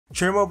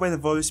Cherry Mobile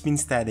have always been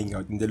standing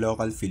out in the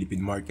local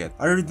Philippine market.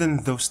 Other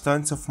than those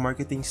tons of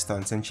marketing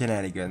stunts and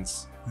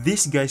shenanigans,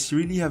 these guys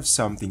really have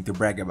something to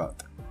brag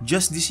about.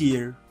 Just this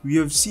year, we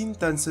have seen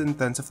tons and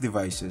tons of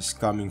devices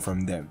coming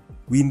from them.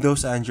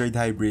 Windows Android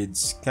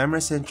hybrids,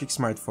 camera-centric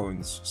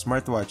smartphones,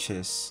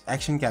 smartwatches,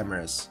 action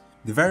cameras.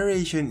 The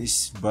variation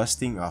is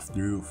busting off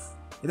the roof.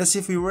 And as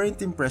if we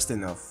weren't impressed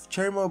enough,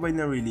 Cherry Mobile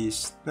now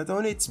released not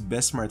only its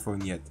best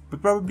smartphone yet,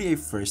 but probably a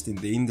first in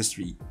the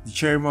industry, the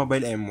Cherry Mobile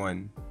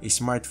M1, a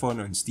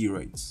smartphone on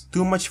steroids.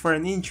 Too much for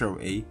an intro,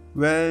 eh?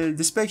 Well,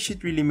 the spec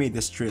sheet really made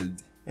us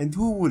thrilled. And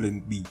who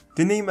wouldn't be?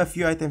 To name a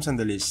few items on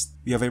the list,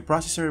 we have a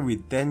processor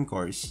with 10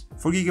 cores,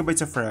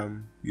 4GB of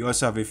RAM, we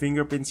also have a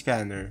fingerprint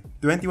scanner,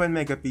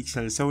 21MP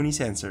Sony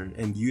sensor,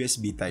 and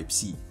USB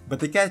Type-C. But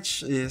the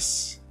catch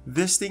is,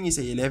 this thing is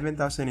a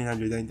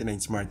 11,999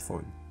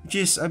 smartphone, which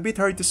is a bit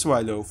hard to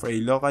swallow for a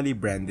locally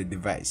branded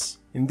device.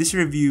 In this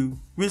review,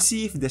 we'll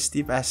see if the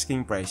steep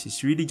asking price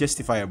is really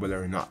justifiable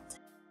or not.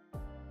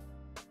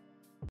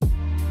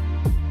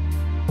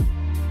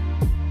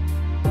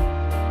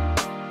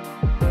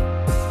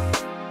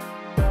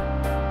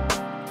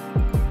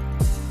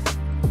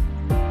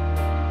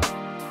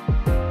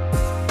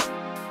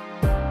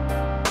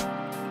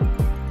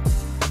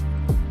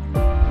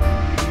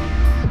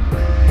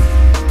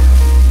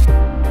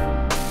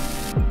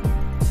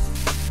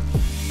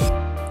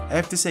 I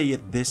have to say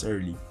it this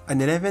early,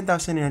 an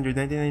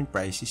 11,999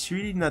 price is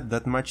really not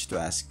that much to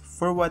ask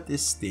for what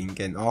this thing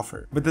can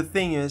offer. But the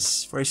thing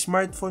is, for a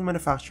smartphone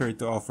manufacturer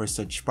to offer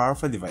such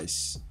powerful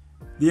device,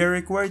 they are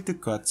required to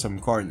cut some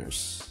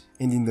corners.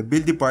 And in the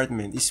build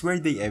department is where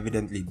they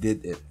evidently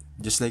did it.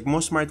 Just like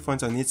most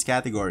smartphones on its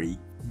category,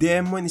 the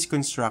M1 is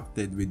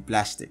constructed with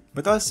plastic.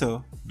 But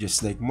also,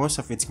 just like most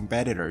of its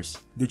competitors,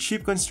 the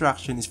cheap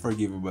construction is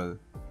forgivable,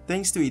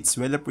 thanks to its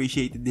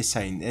well-appreciated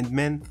design and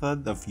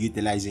method of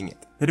utilizing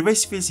it. The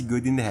device feels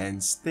good in the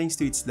hands thanks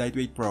to its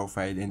lightweight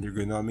profile and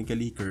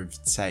ergonomically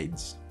curved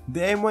sides. The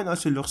M1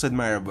 also looks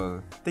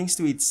admirable thanks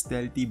to its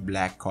stealthy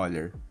black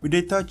color, with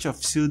a touch of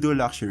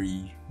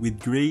pseudo-luxury with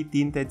grey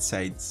tinted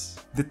sides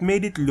that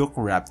made it look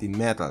wrapped in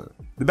metal.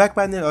 The back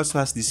panel also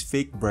has this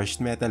fake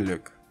brushed metal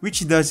look,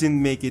 which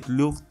doesn't make it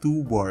look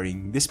too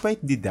boring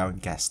despite the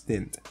downcast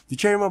tint. The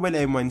Cherry Mobile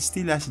M1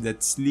 still has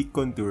that sleek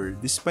contour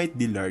despite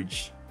the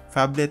large,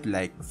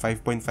 phablet-like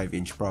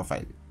 5.5-inch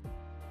profile.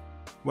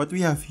 What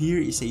we have here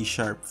is a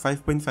sharp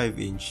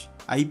 5.5-inch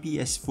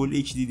IPS Full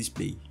HD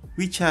display,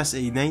 which has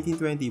a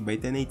 1920 by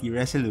 1080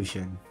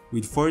 resolution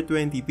with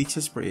 420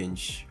 pixels per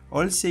inch,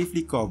 all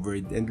safely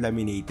covered and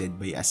laminated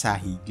by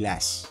Asahi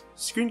glass.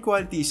 Screen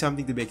quality is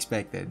something to be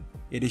expected.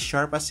 It is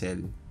sharp as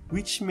hell,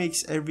 which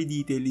makes every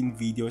detail in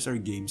videos or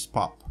games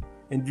pop,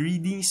 and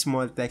reading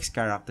small text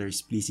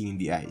characters pleasing in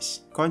the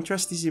eyes.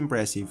 Contrast is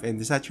impressive and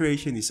the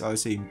saturation is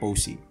also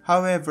imposing.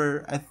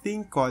 However, I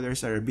think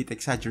colors are a bit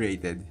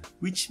exaggerated,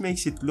 which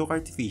makes it look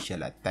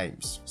artificial at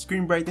times.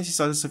 Screen brightness is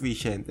also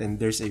sufficient and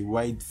there's a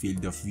wide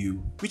field of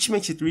view, which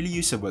makes it really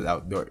usable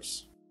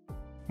outdoors.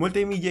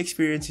 Multimedia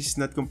experience is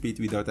not complete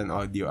without an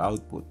audio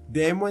output.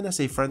 The M1 has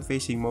a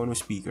front-facing mono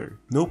speaker.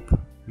 Nope,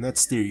 not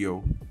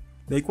stereo,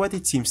 like what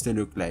it seems to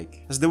look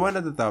like, as the one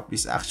at the top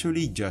is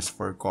actually just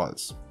for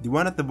calls. The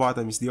one at the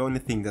bottom is the only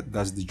thing that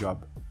does the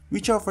job,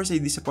 which offers a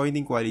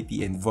disappointing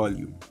quality and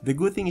volume. The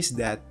good thing is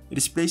that it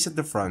is placed at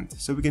the front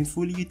so we can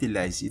fully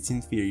utilize its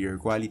inferior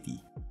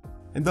quality.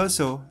 And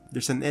also,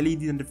 there's an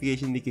LED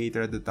notification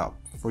indicator at the top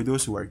for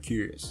those who are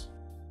curious.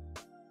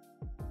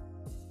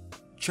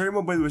 Cherry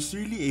Mobile was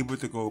really able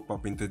to cope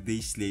up in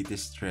today's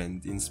latest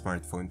trend in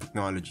smartphone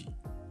technology,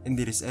 and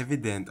it is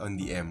evident on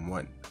the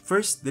M1.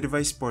 First, the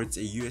device sports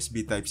a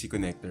USB Type-C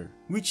connector,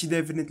 which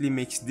definitely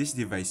makes this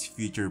device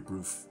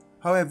future-proof.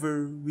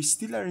 However, we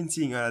still aren't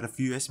seeing a lot of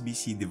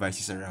USB-C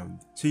devices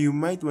around, so you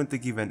might want to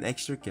give an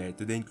extra care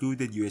to the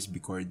included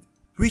USB cord,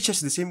 which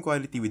has the same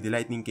quality with the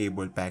lightning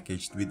cable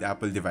packaged with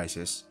Apple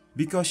devices,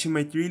 because you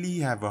might really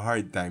have a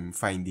hard time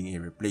finding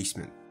a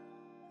replacement.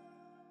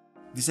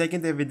 The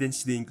second evidence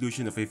is the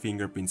inclusion of a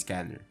fingerprint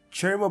scanner.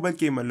 Cherry Mobile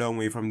came a long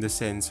way from the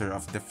sensor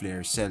of the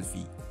Flare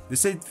selfie. The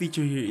said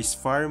feature here is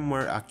far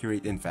more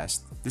accurate and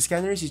fast. The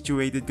scanner is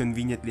situated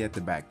conveniently at the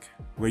back,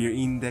 where your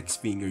index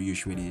finger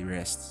usually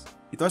rests.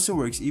 It also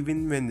works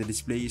even when the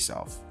display is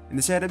off, and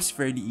the setup is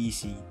fairly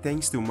easy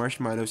thanks to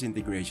Marshmallow's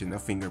integration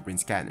of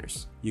fingerprint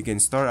scanners. You can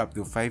store up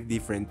to 5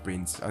 different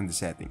prints on the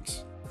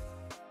settings.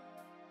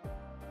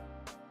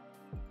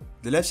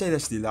 The left side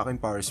has the lock and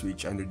power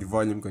switch under the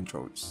volume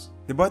controls.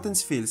 The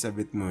buttons feels a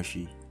bit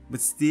mushy,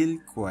 but still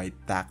quite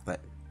tactile.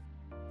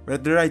 But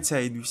at the right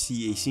side, we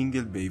see a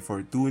single bay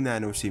for 2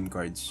 nano SIM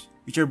cards,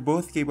 which are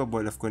both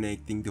capable of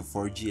connecting to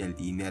 4G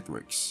LTE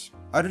networks.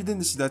 Other than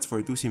the slots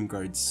for 2 SIM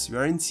cards, we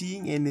aren't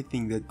seeing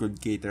anything that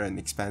could cater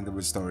an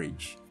expandable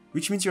storage,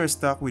 which means you are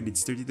stuck with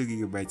its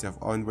 32GB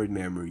of onboard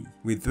memory,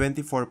 with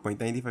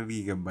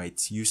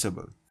 24.95GB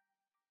usable.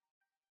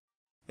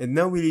 And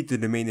now we lead to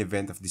the main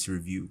event of this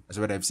review. As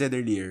what I've said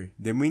earlier,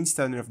 the main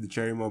stunner of the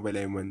Cherry Mobile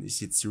M1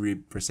 is its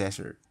RIB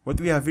processor.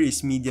 What we have here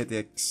is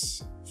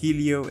MediaTek's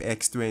Helio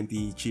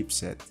X20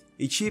 chipset,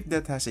 a chip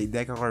that has a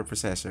deca-core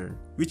processor,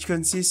 which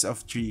consists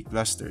of 3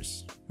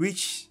 clusters,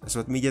 which, as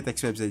what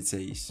MediaTek's website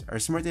says, are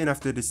smart enough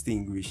to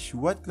distinguish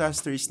what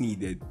cluster is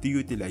needed to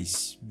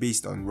utilize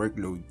based on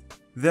workload,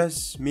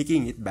 thus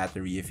making it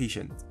battery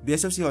efficient. The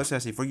SoC also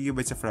has a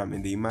 4GB of RAM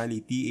and a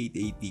Mali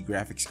T880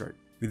 graphics card.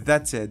 With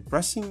that said,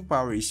 processing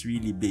power is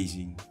really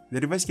blazing.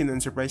 The device can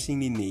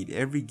unsurprisingly nail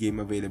every game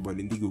available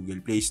in the Google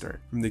Play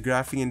Store, from the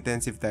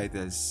graphic-intensive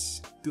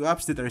titles to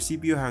apps that are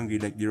CPU-hungry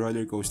like the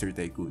Roller Coaster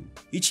Tycoon.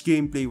 Each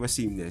gameplay was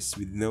seamless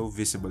with no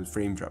visible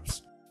frame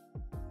drops.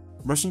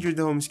 Browsing through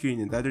the home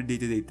screen and other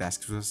day-to-day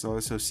tasks was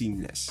also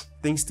seamless,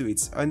 thanks to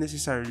its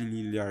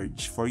unnecessarily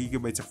large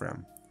 4GB of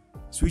RAM.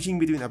 Switching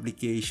between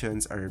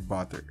applications are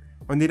butter.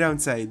 On the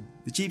downside,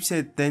 the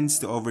chipset tends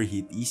to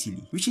overheat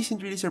easily, which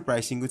isn't really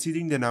surprising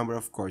considering the number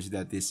of cores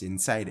that is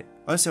inside it.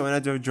 Also,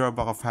 another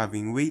drawback of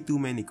having way too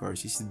many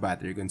cores is the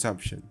battery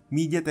consumption.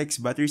 MediaTek's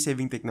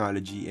battery-saving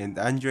technology and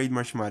Android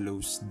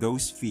Marshmallow's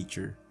dose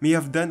feature may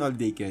have done all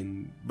they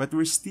can, but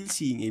we're still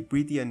seeing a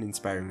pretty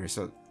uninspiring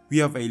result. We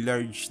have a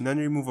large,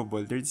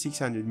 non-removable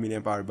 3600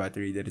 mAh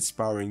battery that is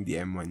powering the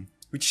M1,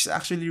 which is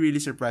actually really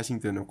surprising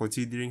to know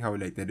considering how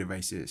light the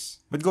device is.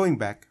 But going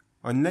back,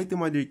 on light to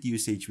moderate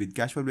usage with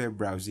casual web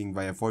browsing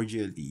via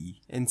 4G LTE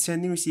and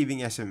sending and receiving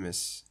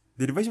SMS,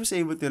 the device was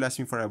able to last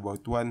me for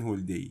about 1 whole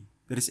day,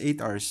 that is 8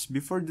 hours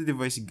before the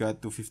device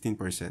got to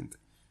 15%,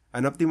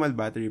 an optimal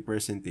battery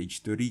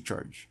percentage to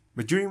recharge.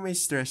 But during my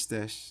stress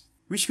test,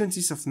 which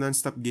consists of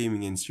non-stop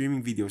gaming and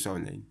streaming videos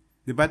online,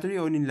 the battery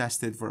only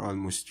lasted for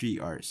almost 3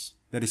 hours.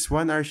 That is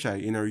 1 hour shy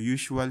in our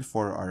usual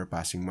 4-hour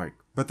passing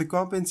mark. But to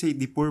compensate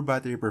the poor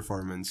battery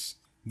performance,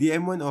 the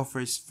M1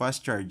 offers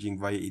fast charging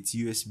via its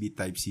USB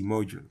Type-C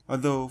module.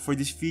 Although, for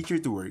this feature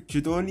to work, you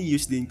should only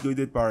use the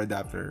included power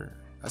adapter,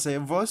 as I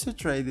have also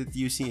tried it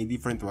using a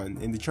different one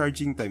and the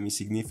charging time is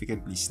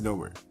significantly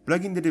slower.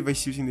 Plugging the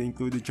device using the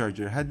included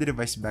charger had the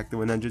device back to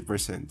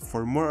 100%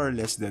 for more or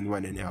less than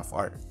 1.5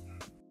 hours.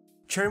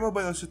 Cherry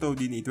Mobile also towed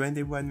in a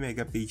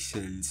 21MP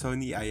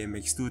Sony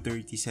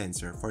IMX230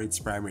 sensor for its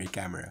primary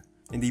camera,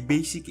 and a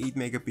basic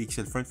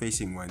 8MP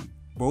front-facing one.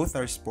 Both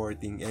are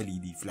sporting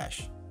LED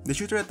flash. The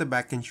shooter at the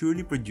back can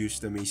surely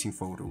produce amazing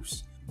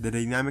photos. The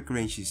dynamic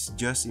range is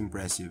just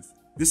impressive.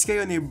 The sky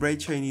on a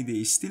bright shiny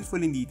day is still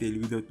full in detail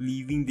without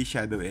leaving the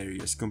shadow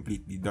areas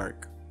completely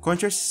dark.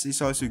 Contrast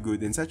is also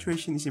good and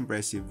saturation is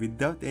impressive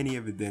without any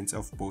evidence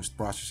of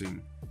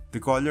post-processing. The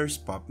colors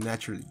pop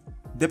naturally.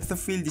 Depth of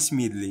field is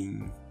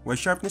middling, while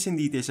sharpness and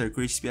details are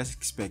crispy as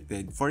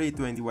expected for a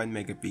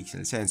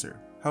 21MP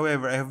sensor.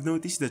 However, I have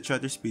noticed that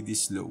shutter speed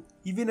is slow,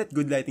 even at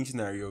good lighting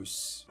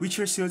scenarios, which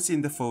results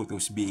in the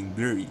photos being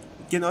blurry.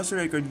 It can also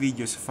record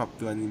videos of up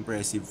to an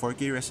impressive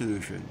 4K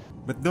resolution,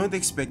 but don't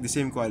expect the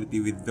same quality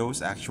with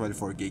those actual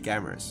 4K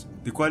cameras.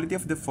 The quality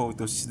of the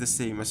photos is the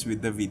same as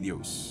with the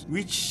videos,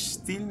 which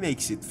still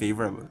makes it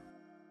favorable.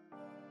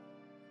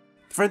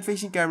 The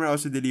front-facing camera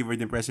also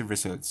delivered impressive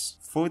results.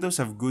 Photos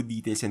have good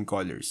details and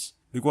colors.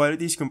 The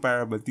quality is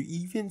comparable to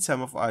even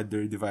some of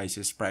other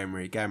devices'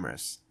 primary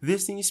cameras.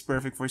 This thing is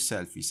perfect for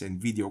selfies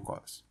and video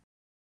calls.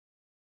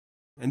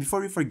 And before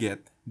we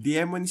forget, the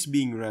M1 is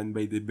being run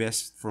by the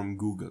best from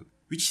Google,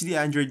 which is the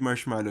Android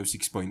Marshmallow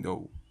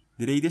 6.0.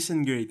 The latest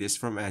and greatest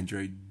from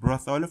Android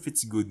brought all of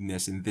its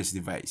goodness in this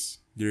device.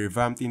 The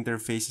revamped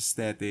interface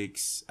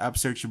aesthetics, app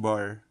search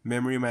bar,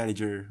 memory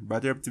manager,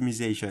 battery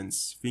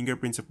optimizations,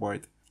 fingerprint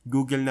support,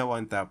 Google Now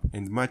on top,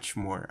 and much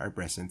more are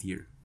present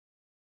here.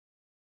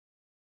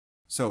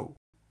 So,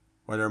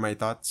 what are my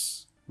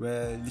thoughts?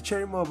 Well, the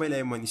Cherry Mobile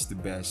M1 is the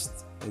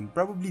best and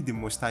probably the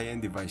most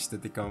high-end device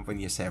that the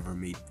company has ever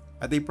made,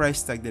 at a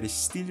price tag that is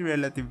still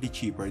relatively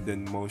cheaper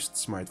than most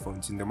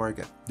smartphones in the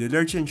market. The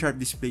large and sharp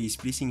display is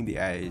pleasing in the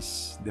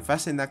eyes, the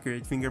fast and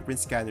accurate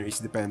fingerprint scanner is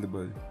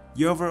dependable,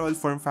 the overall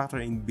form factor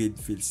and build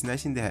feels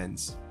nice in the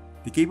hands,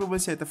 the capable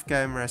set of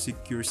cameras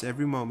secures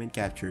every moment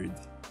captured,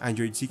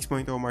 Android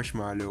 6.0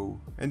 Marshmallow,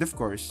 and of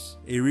course,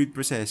 a real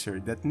processor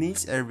that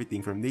nails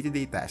everything from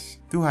day-to-day tasks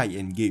to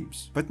high-end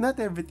games. But not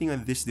everything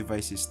on this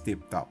device is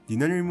tip-top. The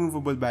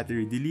non-removable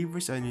battery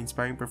delivers an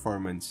inspiring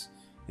performance,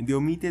 and the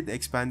omitted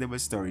expandable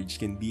storage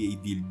can be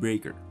a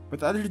deal-breaker.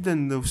 But other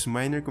than those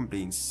minor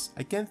complaints,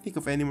 I can't think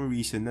of any more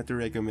reason not to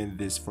recommend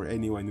this for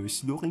anyone who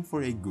is looking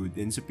for a good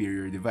and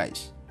superior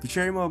device. The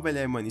Cherry Mobile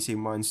M1 is a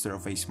monster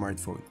of a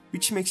smartphone,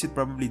 which makes it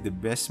probably the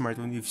best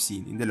smartphone we've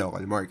seen in the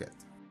local market.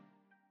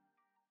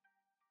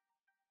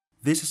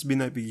 This has been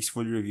Noipig's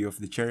full review of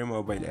the Cherry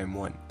Mobile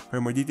M1. For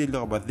a more detailed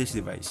look about this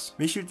device,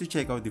 make sure to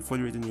check out the full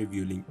written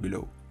review link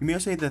below. You may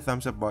also hit the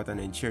thumbs up button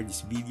and share this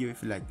video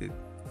if you liked it,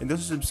 and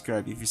also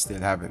subscribe if you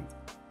still haven't.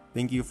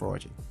 Thank you for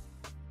watching.